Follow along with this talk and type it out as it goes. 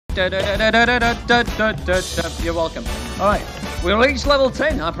You're welcome. All right, we reached level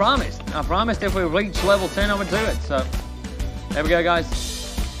 10. I promised. I promised if we reach level 10, I would do it. So there we go, guys.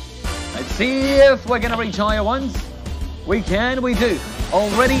 Let's see if we're gonna reach higher ones. We can. We do.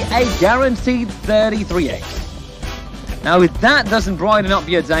 Already a guaranteed 33x. Now, if that doesn't brighten up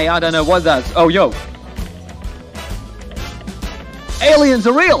your day, I don't know what does. Oh, yo. Aliens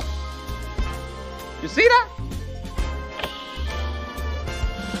are real. You see that?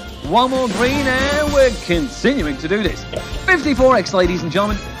 One more green and we're continuing to do this. 54x, ladies and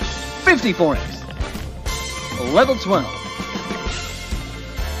gentlemen. 54x. Level 12.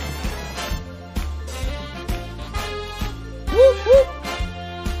 Whoop, whoop.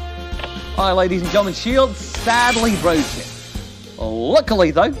 Alright, ladies and gentlemen, shield sadly broken.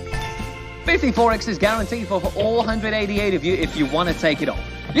 Luckily, though, 54x is guaranteed for all 188 of you if you want to take it on.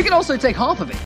 You can also take half of it.